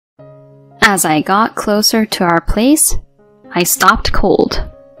As I got closer to our place, I stopped cold.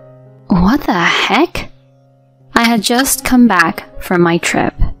 What the heck? I had just come back from my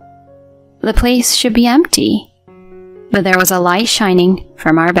trip. The place should be empty, but there was a light shining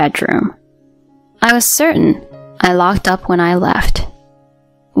from our bedroom. I was certain I locked up when I left.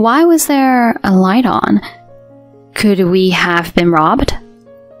 Why was there a light on? Could we have been robbed?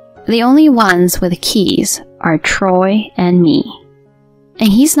 The only ones with keys are Troy and me,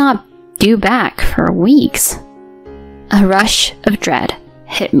 and he's not due back for weeks. A rush of dread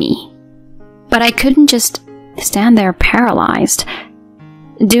hit me, but I couldn't just stand there paralyzed.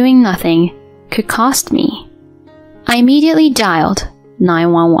 Doing nothing could cost me. I immediately dialed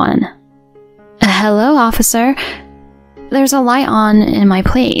 911. Hello, officer. There's a light on in my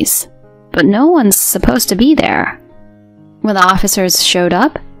place, but no one's supposed to be there. When the officers showed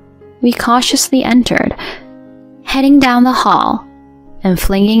up, we cautiously entered, heading down the hall and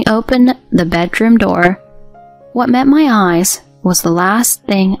flinging open the bedroom door. What met my eyes was the last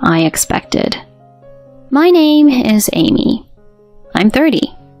thing I expected. My name is Amy. I'm 30,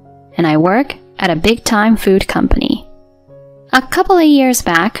 and I work at a big-time food company. A couple of years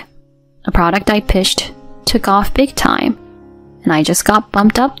back, a product I pitched took off big time, and I just got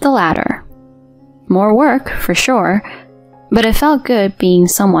bumped up the ladder. More work, for sure, but it felt good being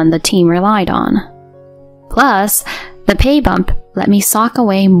someone the team relied on. Plus, the pay bump let me sock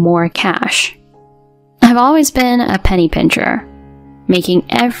away more cash. I've always been a penny pincher, making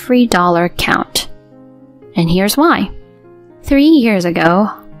every dollar count. And here's why. 3 years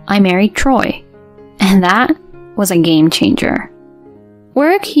ago, I married Troy, and that was a game changer.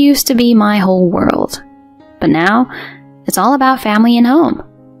 Work used to be my whole world, but now it's all about family and home.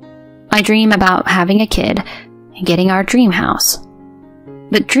 I dream about having a kid and getting our dream house.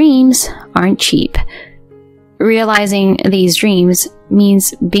 But dreams aren't cheap. Realizing these dreams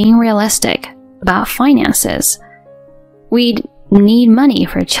means being realistic about finances. We'd need money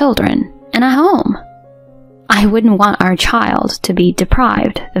for children and a home. I wouldn't want our child to be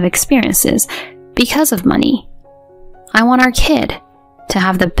deprived of experiences because of money. I want our kid to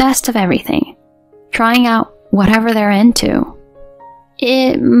have the best of everything, trying out whatever they're into.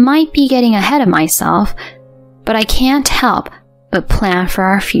 It might be getting ahead of myself, but I can't help but plan for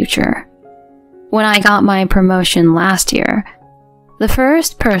our future. When I got my promotion last year, the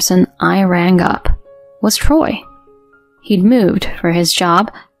first person I rang up was Troy. He'd moved for his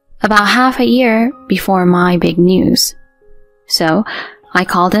job about half a year before my big news. So I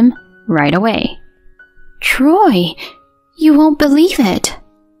called him right away. Troy, you won't believe it.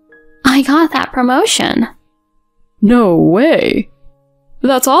 I got that promotion. No way.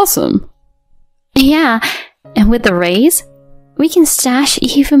 That's awesome. Yeah, and with the raise, we can stash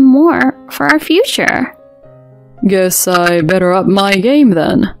even more for our future. Guess I better up my game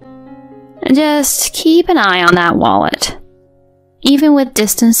then. Just keep an eye on that wallet. Even with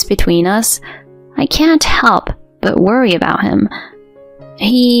distance between us, I can't help but worry about him.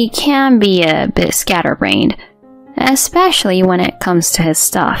 He can be a bit scatterbrained, especially when it comes to his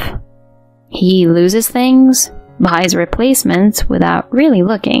stuff. He loses things, buys replacements without really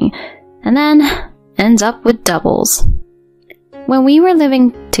looking, and then ends up with doubles. When we were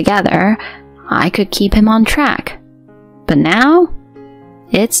living together, I could keep him on track. But now,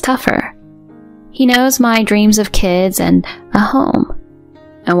 it's tougher. He knows my dreams of kids and a home.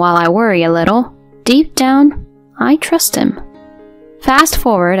 And while I worry a little, deep down, I trust him. Fast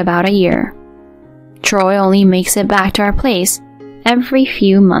forward about a year. Troy only makes it back to our place every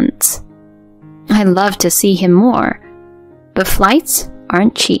few months. I'd love to see him more, but flights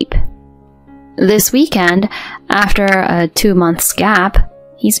aren't cheap. This weekend, after a 2 months gap,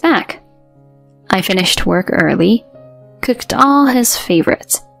 he's back. I finished work early, cooked all his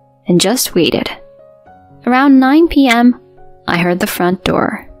favorites, and just waited. Around 9 p.m., I heard the front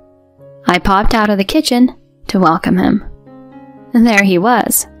door. I popped out of the kitchen to welcome him. And there he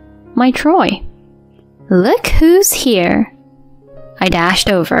was, my Troy. Look who's here. I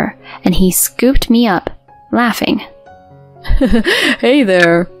dashed over, and he scooped me up, laughing. Hey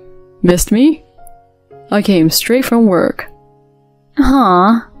there. Missed me? I came straight from work.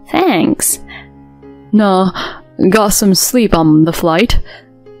 Aw, thanks. Nah, got some sleep on the flight.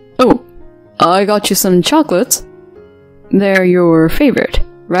 Oh, I got you some chocolates. They're your favorite,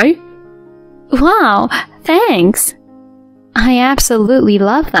 right? Wow, thanks. I absolutely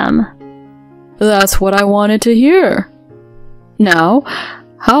love them. That's what I wanted to hear. Now,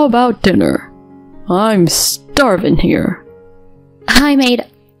 how about dinner? I'm starving here. I made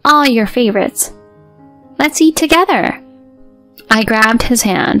all your favorites. Let's eat together. I grabbed his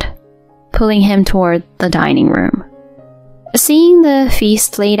hand, pulling him toward the dining room. Seeing the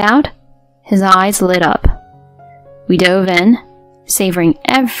feast laid out, his eyes lit up. We dove in, savoring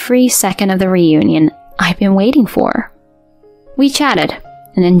every second of the reunion I've been waiting for. We chatted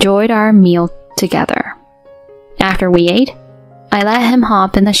and enjoyed our meal together. After we ate, I let him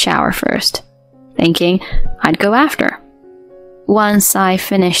hop in the shower first, thinking I'd go after. Once I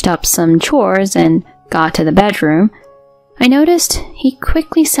finished up some chores and got to the bedroom, I noticed he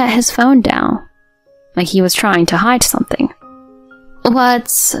quickly set his phone down, like he was trying to hide something.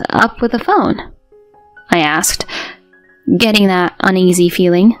 "What's up with the phone?" I asked, getting that uneasy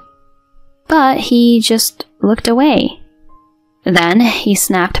feeling. But he just looked away. Then he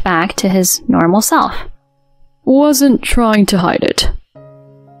snapped back to his normal self. "Wasn't trying to hide it.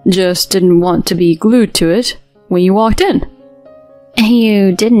 Just didn't want to be glued to it when you walked in."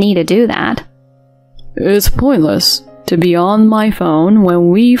 "You didn't need to do that." "It's pointless to be on my phone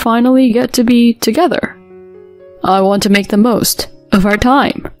when we finally get to be together. I want to make the most of our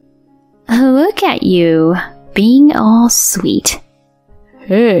time." "Look at you, being all sweet."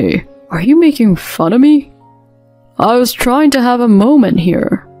 "Hey, are you making fun of me? I was trying to have a moment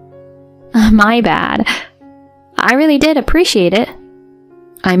here." "My bad. I really did appreciate it."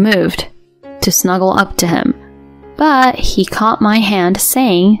 I moved to snuggle up to him, but he caught my hand,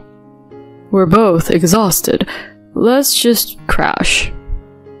 saying, "We're both exhausted. Let's just crash,"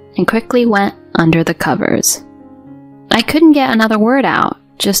 and quickly went under the covers. I couldn't get another word out,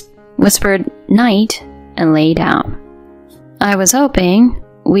 just whispered night and lay down. I was hoping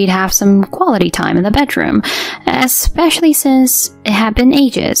we'd have some quality time in the bedroom, especially since it had been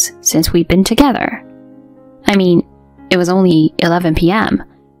ages since we'd been together. I mean, it was only 11 p.m.,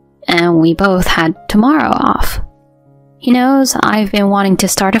 and we both had tomorrow off. He knows I've been wanting to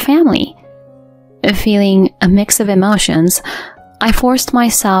start a family. Feeling a mix of emotions, I forced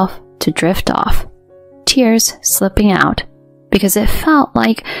myself to drift off, tears slipping out, because it felt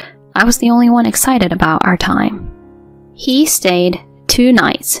like I was the only one excited about our time. He stayed 2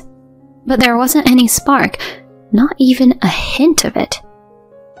 nights, but there wasn't any spark, not even a hint of it.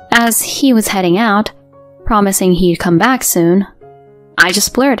 As he was heading out, promising he'd come back soon, I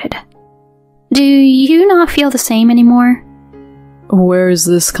just blurted, "Do you not feel the same anymore?" "Where is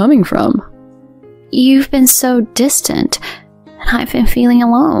this coming from?" "You've been so distant, and I've been feeling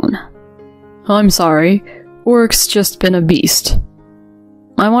alone." "I'm sorry. Work's just been a beast.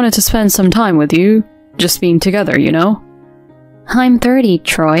 I wanted to spend some time with you, just being together, you know?" "I'm 30,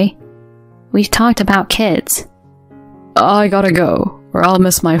 Troy. We've talked about kids." "I gotta go, or I'll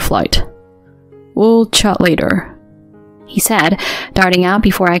miss my flight. We'll chat later," he said, darting out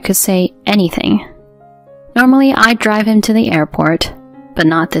before I could say anything. Normally, I'd drive him to the airport, but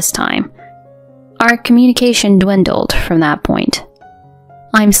not this time. Our communication dwindled from that point.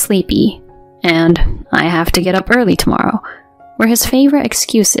 I'm sleepy, and I have to get up early tomorrow, were his favorite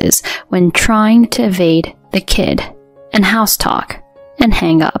excuses when trying to evade the kid and house talk and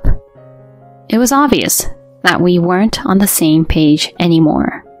hang up. It was obvious that we weren't on the same page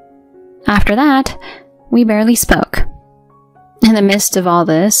anymore. After that, we barely spoke. In the midst of all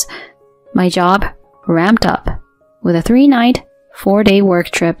this, my job ramped up with a 3-night, 4-day work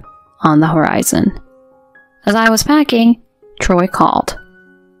trip on the horizon. As I was packing, Troy called.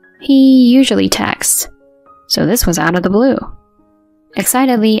 He usually texts, so this was out of the blue.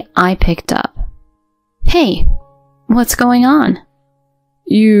 Excitedly, I picked up. "Hey, what's going on?"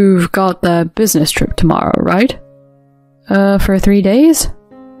 "You've got that business trip tomorrow, right? For 3 days?"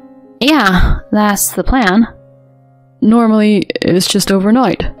 "Yeah, that's the plan." "Normally, it's just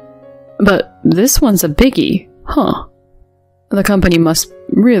overnight. But this one's a biggie, huh? The company must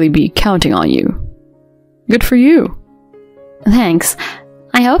really be counting on you. Good for you." "Thanks.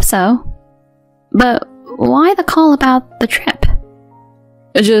 I hope so. But why the call about the trip?"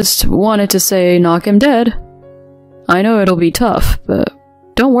 "I just wanted to say knock him dead. I know it'll be tough, but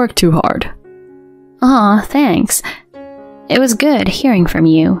don't work too hard." "Aw, thanks. It was good hearing from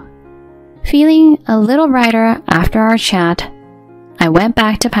you." Feeling a little brighter after our chat, I went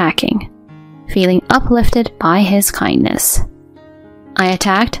back to packing, feeling uplifted by his kindness. I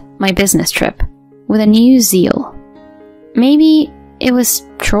attacked my business trip with a new zeal. Maybe it was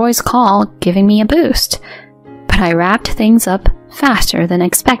Troy's call giving me a boost, but I wrapped things up faster than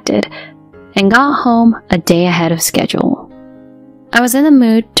expected and got home a day ahead of schedule. I was in the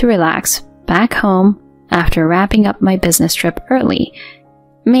mood to relax back home after wrapping up my business trip early,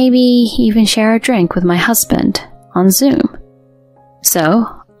 maybe even share a drink with my husband on Zoom. So,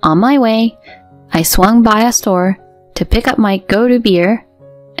 on my way, I swung by a store to pick up my go-to beer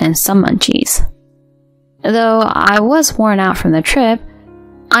and some munchies. Though I was worn out from the trip,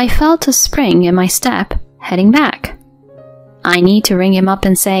 I felt a spring in my step heading back. I need to ring him up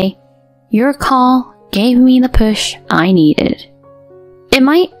and say, Your call gave me the push I needed. It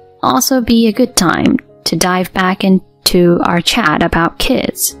might also be a good time to dive back into our chat about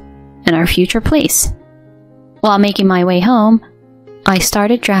kids and our future place. While making my way home, I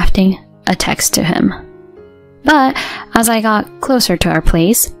started drafting a text to him. But as I got closer to our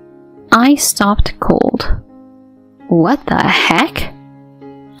place, I stopped cold. What the heck?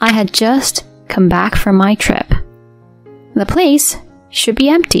 I had just come back from my trip. The place should be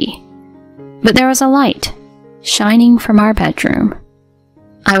empty, but there was a light shining from our bedroom.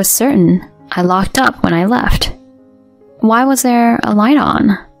 I was certain I locked up when I left. Why was there a light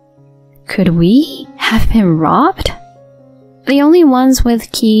on? Could we have been robbed? The only ones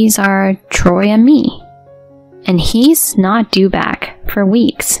with keys are Troy and me, and he's not due back for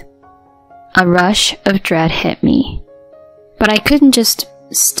weeks. A rush of dread hit me, but I couldn't just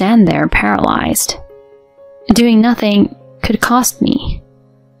stand there paralyzed. Doing nothing could cost me.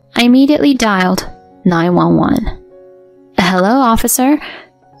 I immediately dialed 911. Hello, officer.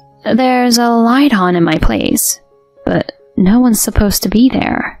 There's a light on in my place, but no one's supposed to be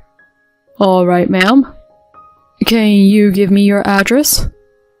there. All right, ma'am. Can you give me your address?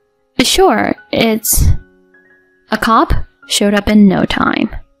 Sure, it's... A cop showed up in no time.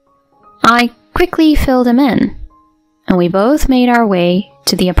 I quickly filled him in, and we both made our way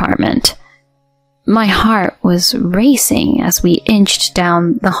to the apartment. My heart was racing as we inched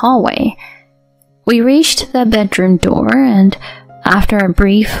down the hallway. We reached the bedroom door, and after a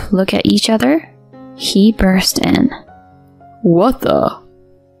brief look at each other, he burst in. What the?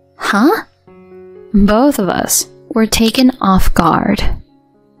 Huh? Both of us were taken off guard,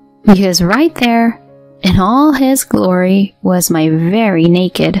 because right there, in all his glory, was my very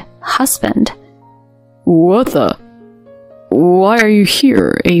naked husband. What the? Why are you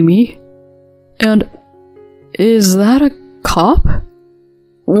here, Amy? And is that a cop?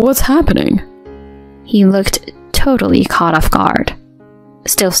 What's happening? He looked totally caught off guard,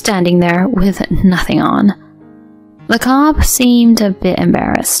 still standing there with nothing on. The cop seemed a bit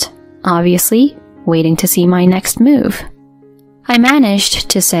embarrassed, obviously waiting to see my next move. I managed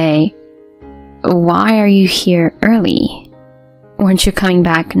to say, "Why are you here early? Weren't you coming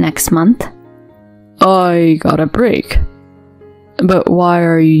back next month?" I got a break. But why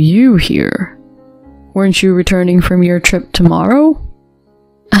are you here? Weren't you returning from your trip tomorrow?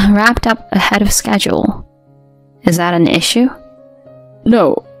 Wrapped up ahead of schedule. Is that an issue?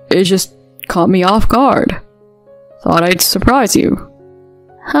 No, it just caught me off guard. Thought I'd surprise you.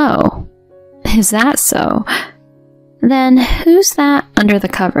 Oh, is that so? Then who's that under the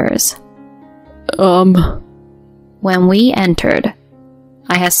covers? When we entered,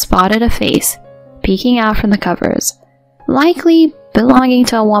 I had spotted a face peeking out from the covers, likely belonging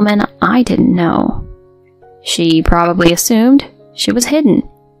to a woman I didn't know. She probably assumed she was hidden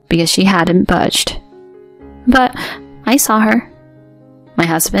because she hadn't budged. But I saw her. My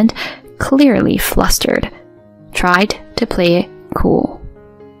husband, clearly flustered, tried to play it cool.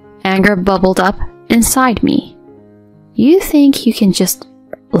 Anger bubbled up inside me. You think you can just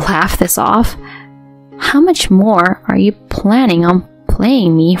laugh this off? How much more are you planning on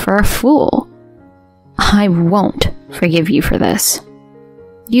playing me for a fool? I won't forgive you for this.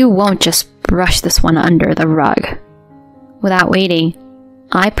 You won't just brush this one under the rug. Without waiting,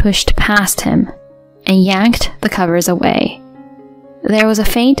 I pushed past him and yanked the covers away. There was a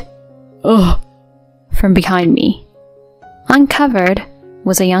faint "ugh" from behind me. Uncovered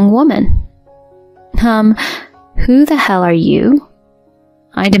was a young woman. Who the hell are you?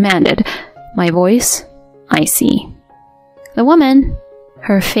 I demanded, my voice icy. The woman,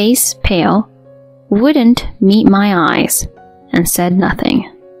 her face pale, wouldn't meet my eyes and said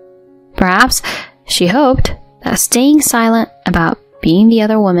nothing. Perhaps she hoped that staying silent about being the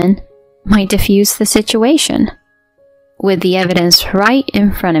other woman might diffuse the situation. With the evidence right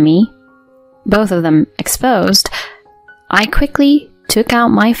in front of me, both of them exposed, I quickly took out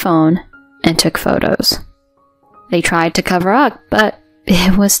my phone and took photos. They tried to cover up, but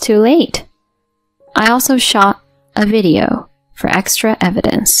it was too late. I also shot a video for extra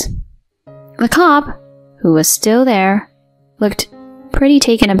evidence. The cop, who was still there, looked pretty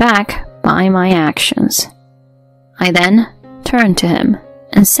taken aback by my actions. I then turned to him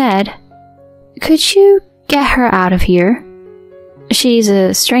and said, "Could you get her out of here? She's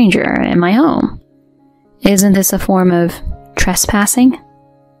a stranger in my home. Isn't this a form of trespassing?"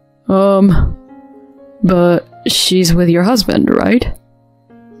 But she's with your husband, right?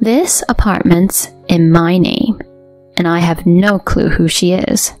 This apartment's in my name, and I have no clue who she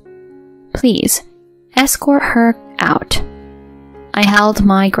is. Please, escort her out. I held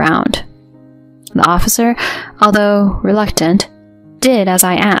my ground. The officer, although reluctant, did as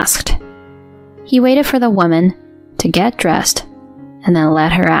I asked, He waited for the woman to get dressed and then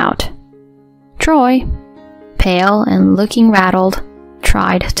let her out. Troy, pale and looking rattled,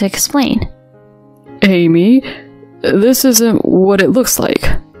 tried to explain. Amy, this isn't what it looks like.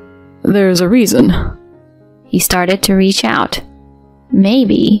 There's a reason. He started to reach out,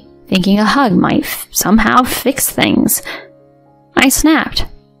 maybe thinking a hug might somehow fix things. I snapped.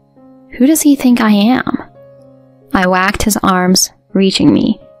 Who does he think I am? I whacked his arms, reaching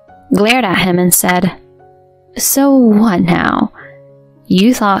me, glared at him and said, So what now?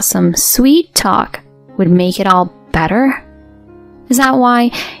 You thought some sweet talk would make it all better? Is that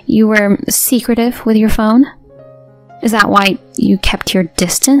why you were secretive with your phone? Is that why you kept your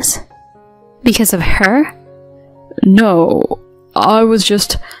distance? Because of her? No,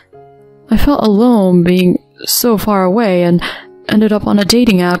 I felt alone being so far away and ended up on a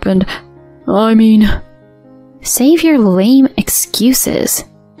dating app and, Save your lame excuses.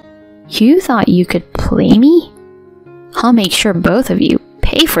 You thought you could play me? I'll make sure both of you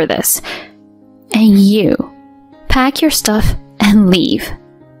pay for this. And you, pack your stuff and leave.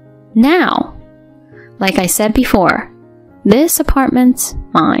 Now. Like I said before, this apartment's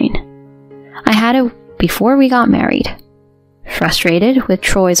mine. I had it before we got married. Frustrated with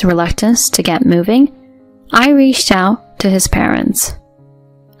Troy's reluctance to get moving, I reached out to his parents.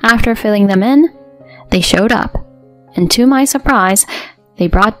 After filling them in, they showed up, and to my surprise, they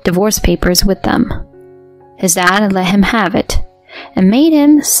brought divorce papers with them. His dad let him have it, and made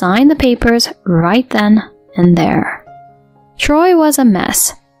him sign the papers right then and there. Troy was a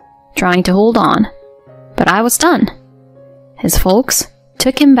mess, trying to hold on, but I was done. His folks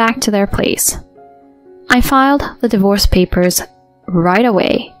took him back to their place. I filed the divorce papers right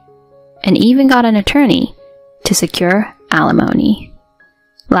away, and even got an attorney to secure alimony.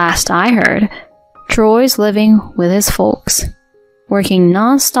 Last I heard, Troy's living with his folks, working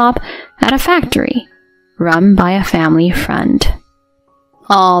non-stop at a factory run by a family friend.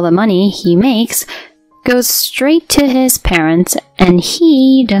 All the money he makes goes straight to his parents, and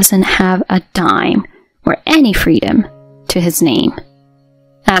he doesn't have a dime or any freedom to his name.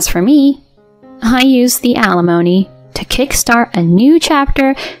 As for me, I use the alimony to kickstart a new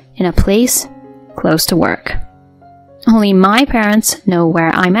chapter in a place close to work. Only my parents know where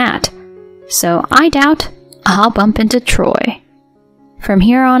I'm at, so I doubt I'll bump into Troy. From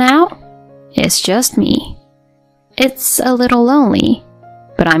here on out, it's just me. It's a little lonely,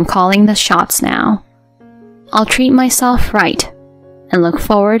 but I'm calling the shots now. I'll treat myself right and look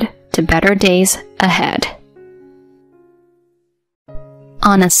forward to better days ahead.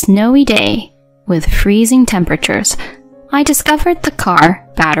 On a snowy day with freezing temperatures, I discovered the car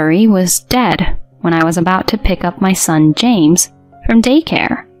battery was dead when I was about to pick up my son James from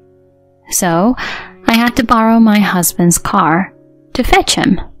daycare. So I had to borrow my husband's car to fetch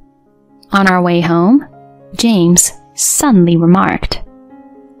him. On our way home, James suddenly remarked,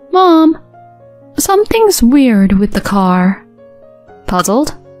 "Mom, something's weird with the car."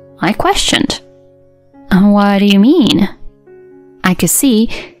 Puzzled, I questioned, "What do you mean?" I could see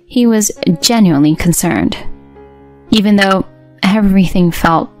he was genuinely concerned. Even though everything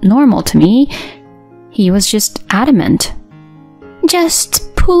felt normal to me, he was just adamant.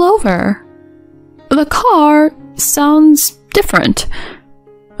 "Just pull over. The car sounds different.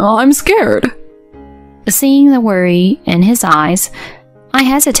 I'm scared." Seeing the worry in his eyes, I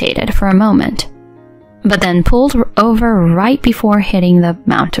hesitated for a moment, but then pulled over right before hitting the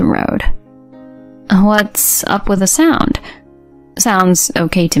mountain road. "What's up with the sound? Sounds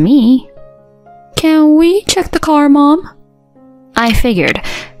okay to me." "Can we check the car, Mom?" I figured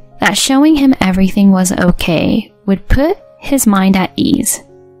that showing him everything was okay would put his mind at ease.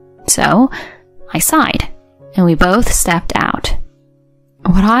 So I sighed, and we both stepped out.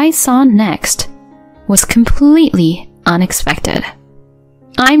 What I saw next was completely unexpected.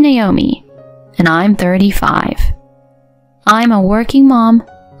 I'm Naomi, and I'm 35. I'm a working mom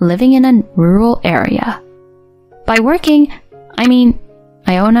living in a rural area. By working, I mean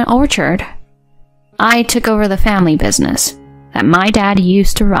I own an orchard. I took over the family business that my dad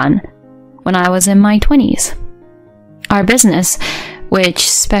used to run when I was in my 20s. Our business, which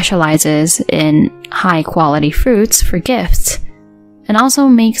specializes in high-quality fruits for gifts and also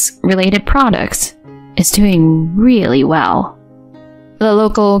makes related products, is doing really well. The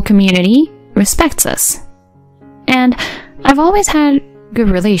local community respects us, and I've always had good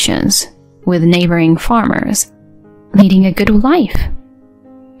relations with neighboring farmers, leading a good life.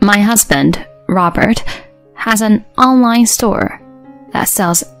 My husband, Robert, has an online store that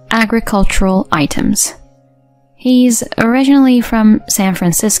sells agricultural items. He's originally from San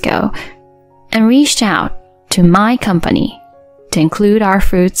Francisco and reached out to my company to include our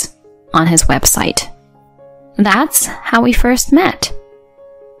fruits on his website. That's how we first met.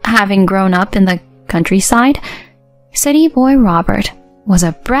 Having grown up in the countryside, city boy Robert was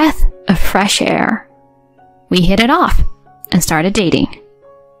a breath of fresh air. We hit it off and started dating.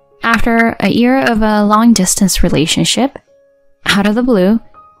 After a year of a long-distance relationship, out of the blue,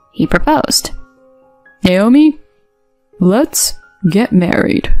 he proposed. Naomi, let's get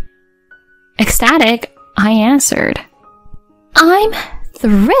married. Ecstatic, I answered, I'm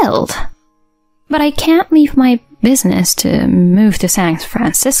thrilled, but I can't leave my business to move to San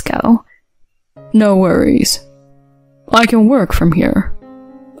Francisco. No worries. I can work from here.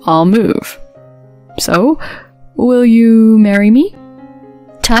 I'll move. So, will you marry me?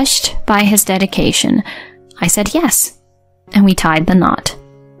 Touched by his dedication, I said yes, and we tied the knot.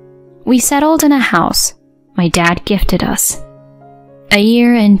 We settled in a house my dad gifted us. A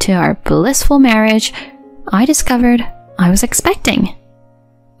year into our blissful marriage, I discovered I was expecting.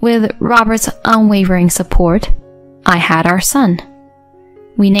 With Robert's unwavering support, I had our son.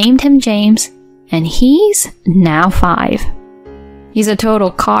 We named him James, and he's now 5. He's a total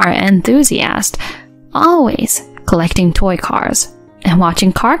car enthusiast, always collecting toy cars and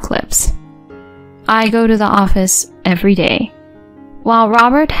watching car clips. I go to the office every day, while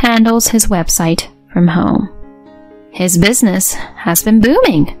Robert handles his website from home. His business has been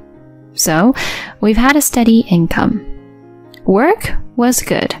booming, so we've had a steady income. Work was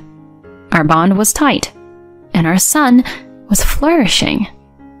good, our bond was tight, and our son was flourishing.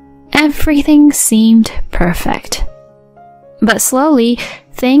 Everything seemed perfect. But slowly,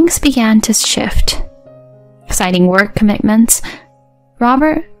 things began to shift. Citing work commitments,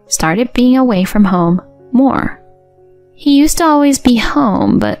 Robert started being away from home more. He used to always be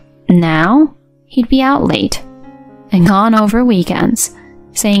home, but now he'd be out late and gone over weekends,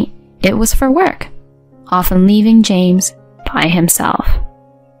 saying it was for work, often leaving James by himself.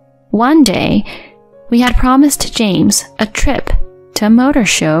 One day, we had promised James a trip to a motor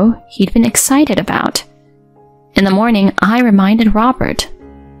show he'd been excited about. In the morning, I reminded Robert,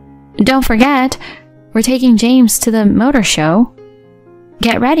 "Don't forget, we're taking James to the motor show.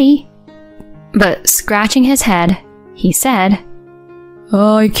 Get ready." But scratching his head, he said,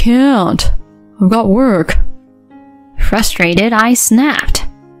 I can't. I've got work. Frustrated, I snapped,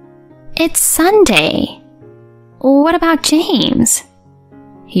 "It's Sunday. What about James?"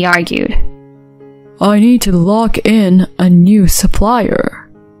 He argued, I need to lock in a new supplier.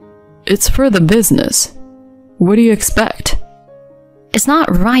 It's for the business. What do you expect? "It's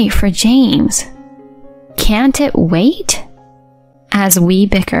not right for James. Can't it wait?" As we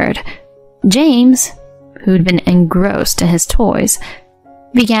bickered, James, who'd been engrossed in his toys,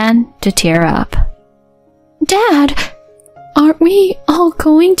 began to tear up. "Dad, aren't we all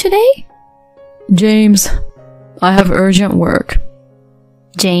going today?" James, I have urgent work.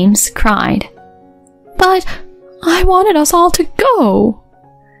 James cried. But I wanted us all to go.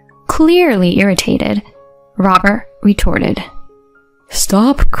 Clearly irritated, Robert retorted,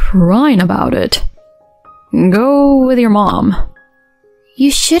 Stop crying about it. Go with your mom. "You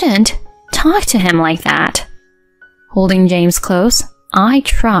shouldn't talk to him like that." Holding James close, I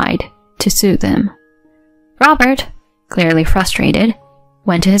tried to soothe him. Robert, clearly frustrated,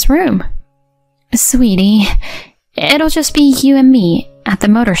 went to his room. "Sweetie, it'll just be you and me at the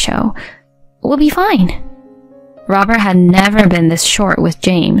motor show. We'll be fine." Robert had never been this short with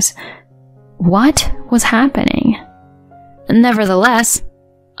James. What was happening? Nevertheless,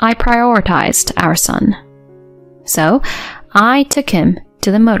 I prioritized our son. So, I took him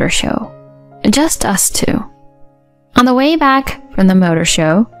to the motor show. Just us two. On the way back from the motor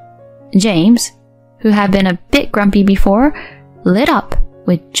show, James, who had been a bit grumpy before, lit up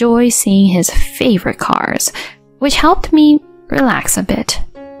with joy seeing his favorite cars, which helped me relax a bit.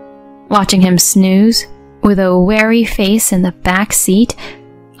 Watching him snooze with a wary face in the back seat,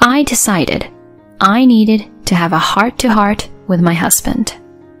 I decided I needed to have a heart-to-heart with my husband.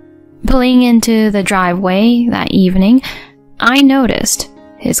 Pulling into the driveway that evening, I noticed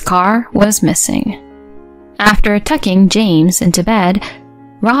his car was missing. After tucking James into bed,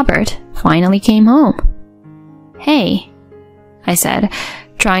 Robert finally came home. "Hey," I said,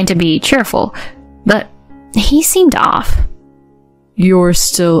 trying to be cheerful, but he seemed off. You're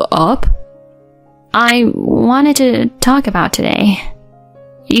still up? "I wanted to talk about today.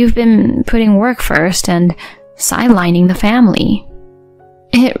 You've been putting work first and sidelining the family.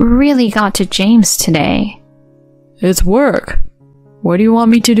 It really got to James today." It's work. What do you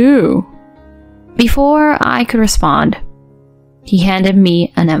want me to do? Before I could respond, he handed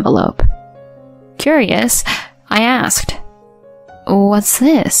me an envelope. Curious, I asked, "What's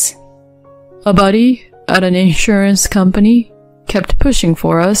this?" A buddy at an insurance company kept pushing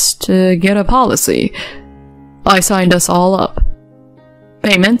for us to get a policy. I signed us all up.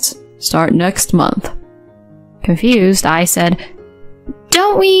 Payments start next month. Confused, I said,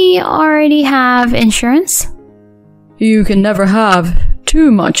 "Don't we already have insurance?" You can never have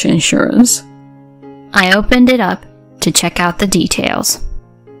too much insurance. I opened it up to check out the details.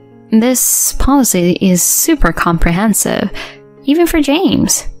 This policy is super comprehensive, even for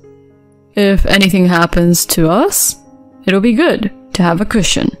James. If anything happens to us, it'll be good to have a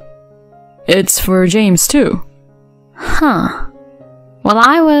cushion. It's for James too. Huh. While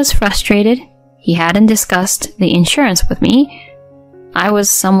I was frustrated he hadn't discussed the insurance with me, I was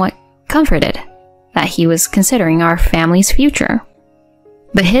somewhat comforted that he was considering our family's future.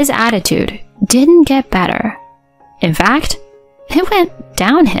 But his attitude didn't get better. In fact, it went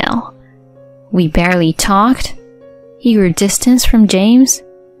downhill. We barely talked. He grew distance from James.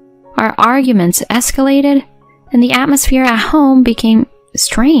 Our arguments escalated, and the atmosphere at home became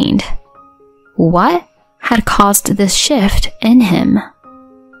strained. What had caused this shift in him?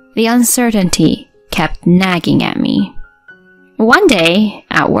 The uncertainty kept nagging at me. One day,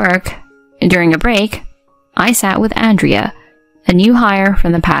 at work, during a break, I sat with Andrea, a new hire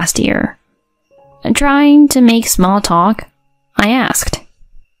from the past year. And trying to make small talk, I asked,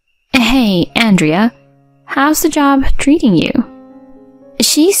 "Hey, Andrea, how's the job treating you?"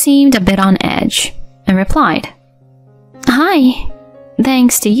 She seemed a bit on edge and replied, "Hi,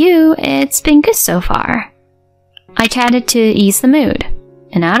 thanks to you, it's been good so far." I chatted to ease the mood,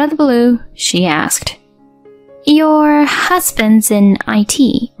 and out of the blue, she asked, "Your husband's in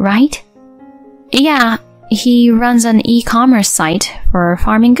IT, right?" "Yeah, he runs an e-commerce site for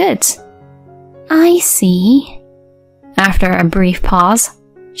farming goods." "I see." After a brief pause,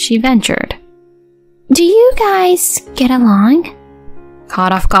 she ventured, "Do you guys get along?"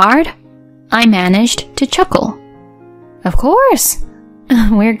 Caught off guard, I managed to chuckle. "Of course,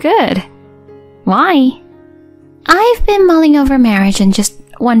 we're good." "Why?" "I've been mulling over marriage and just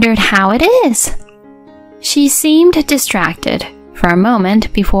wondered how it is." She seemed distracted for a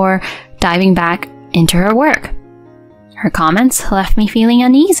moment before diving back into her work. Her comments left me feeling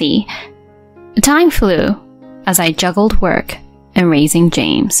uneasy. Time flew as I juggled work and raising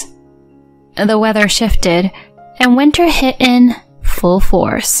James. The weather shifted and winter hit in full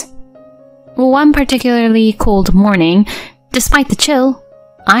force. One particularly cold morning, despite the chill,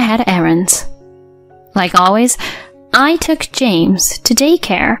 I had errands. Like always, I took James to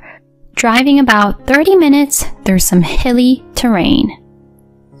daycare, driving about 30 minutes through some hilly terrain.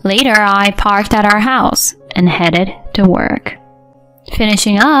 Later, I parked at our house and headed to work.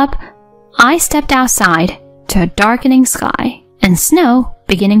 Finishing up, I stepped outside to a darkening sky and snow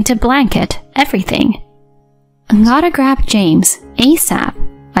beginning to blanket everything. Gotta grab James ASAP,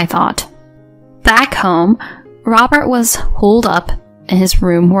 I thought. Back home, Robert was holed up in his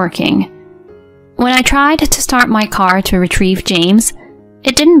room working. When I tried to start my car to retrieve James,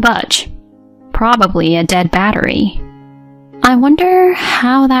 it didn't budge. Probably a dead battery. I wonder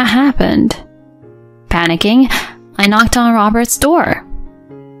how that happened. Panicking, I knocked on Robert's door.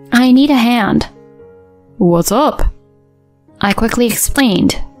 "I need a hand." What's up? I quickly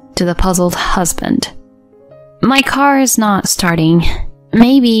explained to the puzzled husband. "My car is not starting.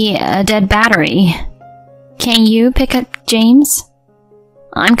 Maybe a dead battery. Can you pick up James?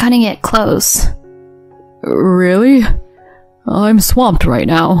 I'm cutting it close." Really? I'm swamped right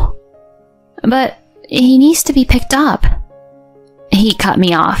now. "But he needs to be picked up." He cut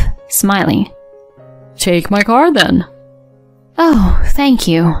me off, smiling. Take my car then. "Oh, thank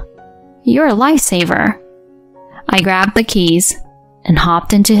you. You're a lifesaver." I grabbed the keys and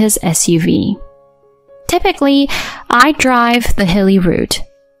hopped into his SUV. Typically, I drive the hilly route,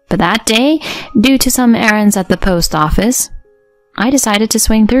 but that day, due to some errands at the post office, I decided to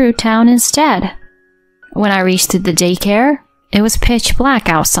swing through town instead. When I reached the daycare, it was pitch black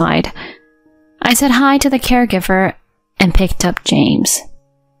outside. I said hi to the caregiver and picked up James.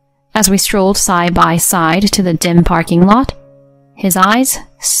 As we strolled side by side to the dim parking lot, his eyes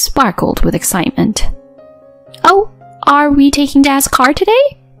sparkled with excitement. "Oh, are we taking Dad's car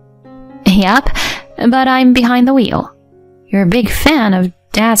today?" "Yep, but I'm behind the wheel. You're a big fan of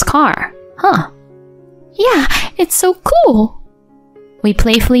Dad's car, huh?" "Yeah, it's so cool." We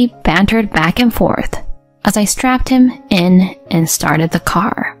playfully bantered back and forth as I strapped him in and started the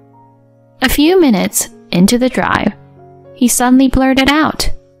car. A few minutes into the drive, he suddenly blurted out,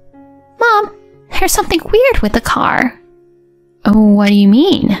 "Mom, there's something weird with the car." "Oh, what do you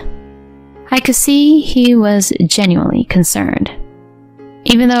mean?" I could see he was genuinely concerned.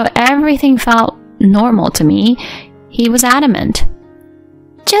 Even though everything felt normal to me, he was adamant.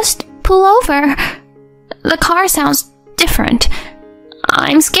 "Just pull over. The car sounds different.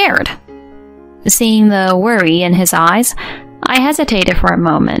 I'm scared." Seeing the worry in his eyes, I hesitated for a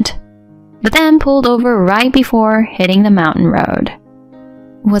moment, but then pulled over right before hitting the mountain road.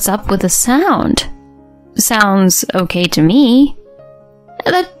 "What's up with the sound?" "Sounds okay to me."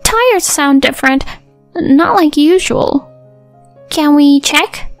 "The tires sound different, not like usual. Can we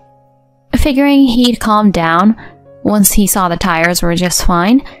check?" Figuring he'd calm down once he saw the tires were just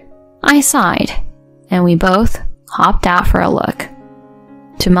fine, I sighed, and we both hopped out for a look.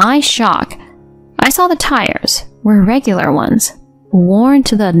 To my shock, I saw the tires were regular ones, worn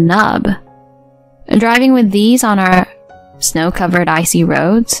to the nub. Driving with these on our snow-covered icy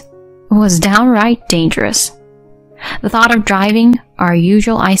roads was downright dangerous. The thought of driving our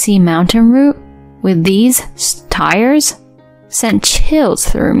usual icy mountain route with these tires sent chills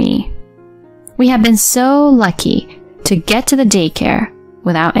through me. We had been so lucky to get to the daycare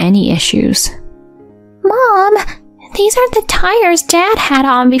without any issues. "Mom, these aren't the tires Dad had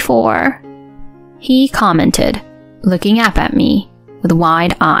on before," he commented, looking up at me with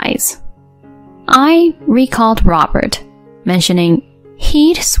wide eyes. I recalled Robert mentioning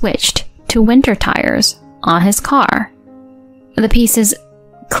he'd switched to winter tires on his car. The pieces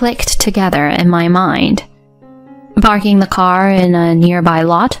clicked together in my mind. Parking the car in a nearby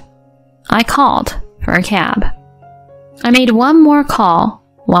lot, I called for a cab. I made one more call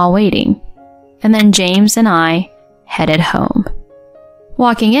while waiting, and then James and I headed home.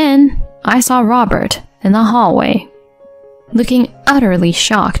 Walking in, I saw Robert in the hallway, looking utterly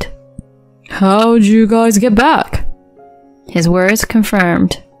shocked. "How'd you guys get back?" His words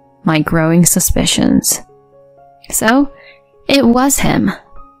confirmed my growing suspicions. So, it was him.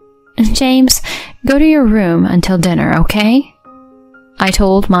 "James, go to your room until dinner, okay?" I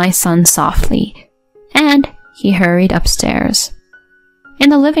told my son softly, and he hurried upstairs. In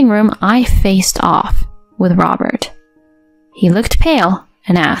the living room, I faced off with Robert. He looked pale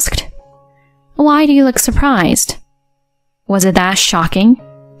and asked, "Why do you look surprised? Was it that shocking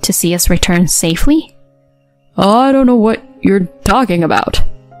to see us return safely?" "I don't know what you're talking about."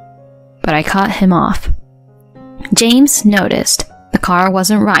 But I cut him off. James noticed the car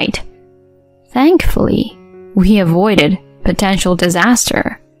wasn't right. Thankfully, we avoided potential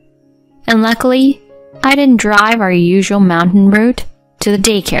disaster. And luckily, I didn't drive our usual mountain route to the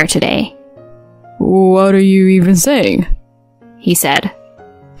daycare today. "What are you even saying?" he said,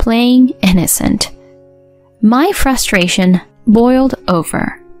 playing innocent. My frustration boiled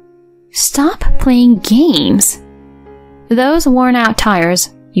over. Stop playing games. Those worn-out tires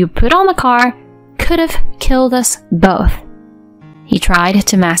you put on the car could have killed us both. He tried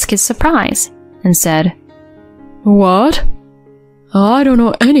to mask his surprise and said, "What? I don't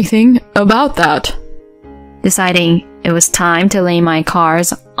know anything about that." Deciding it was time to lay my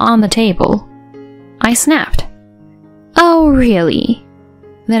cards on the table, I snapped, "Oh, really?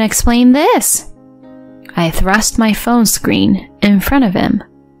 Then explain this." I thrust my phone screen in front of him.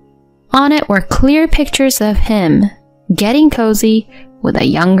 On it were clear pictures of him getting cozy with a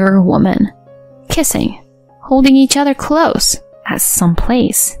younger woman, kissing, holding each other close at some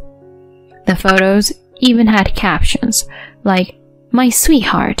place. The photos even had captions like, "My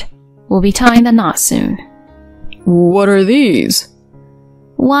sweetheart will be tying the knot soon." "What are these?"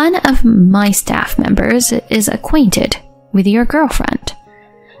 "One of my staff members is acquainted with your girlfriend.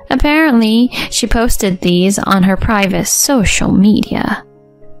 Apparently, she posted these on her private social media."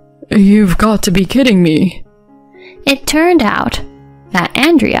 "You've got to be kidding me." It turned out that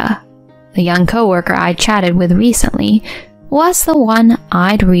Andrea, the young coworker I chatted with recently, was the one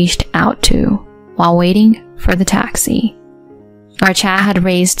I'd reached out to while waiting for the taxi. Our chat had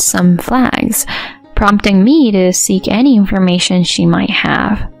raised some flags, prompting me to seek any information she might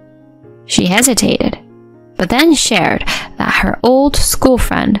have. She hesitated, but then shared that her old school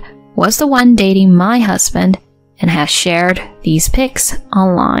friend was the one dating my husband and has shared these pics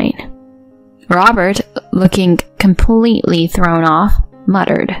online. Robert, looking completely thrown off,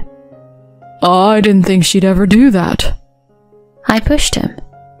 muttered, "I didn't think she'd ever do that." I pushed him.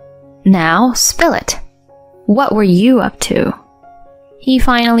 "Now, spill it. What were you up to?" He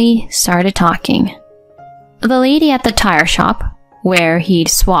finally started talking. The lady at the tire shop, where he'd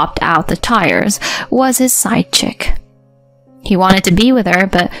swapped out the tires, was his side chick. He wanted to be with her,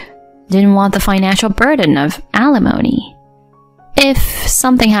 but didn't want the financial burden of alimony. If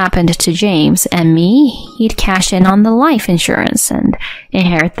something happened to James and me, he'd cash in on the life insurance and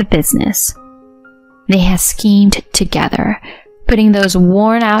inherit the business. They had schemed together, putting those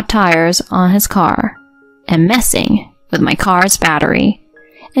worn-out tires on his car and messing with my car's battery,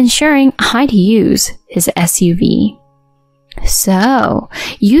 ensuring I'd use his SUV. "So,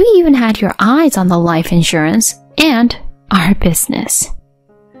 you even had your eyes on the life insurance and our business."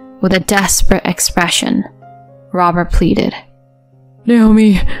 With a desperate expression, Robert pleaded.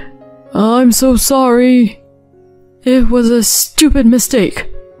 "Naomi, I'm so sorry. It was a stupid mistake."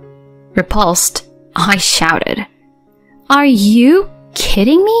 Repulsed, I shouted, "Are you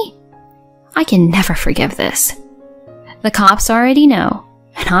kidding me? I can never forgive this. The cops already know,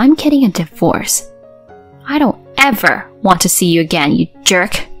 and I'm getting a divorce. I don't ever want to see you again, you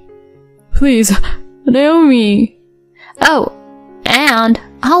jerk." "Please, Naomi." "Oh, and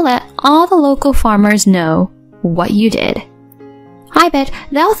I'll let all the local farmers know what you did. I bet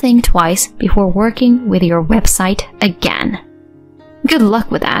they'll think twice before working with your website again. Good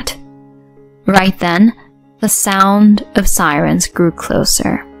luck with that." Right then, the sound of sirens grew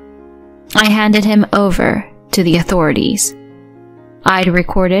closer. I handed him over to the authorities. I'd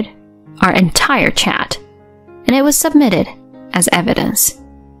recorded our entire chat, and it was submitted as evidence.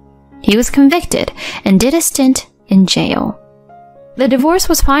 He was convicted and did a stint in jail. The divorce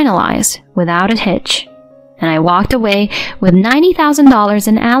was finalized without a hitch, and I walked away with $90,000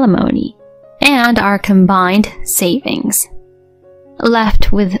 in alimony and our combined savings.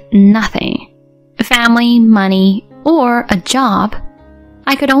 Left with nothing. Family, money, or a job.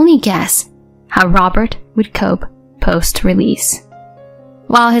 I could only guess how Robert would cope post-release.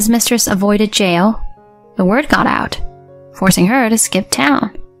 While his mistress avoided jail, the word got out, forcing her to skip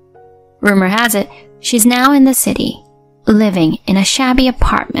town. Rumor has it, she's now in the city, living in a shabby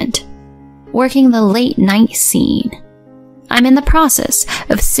apartment, working the late-night scene. I'm in the process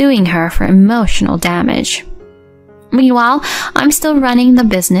of suing her for emotional damage. Meanwhile, I'm still running the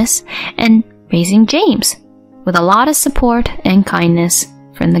business and raising James, with a lot of support and kindness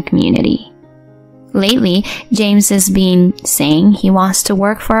from the community. Lately, James has been saying he wants to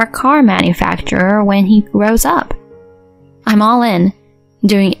work for a car manufacturer when he grows up. I'm all in,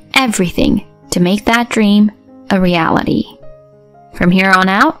 doing everything to make that dream a reality. From here on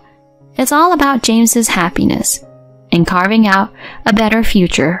out, it's all about James's happiness and carving out a better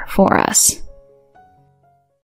future for us.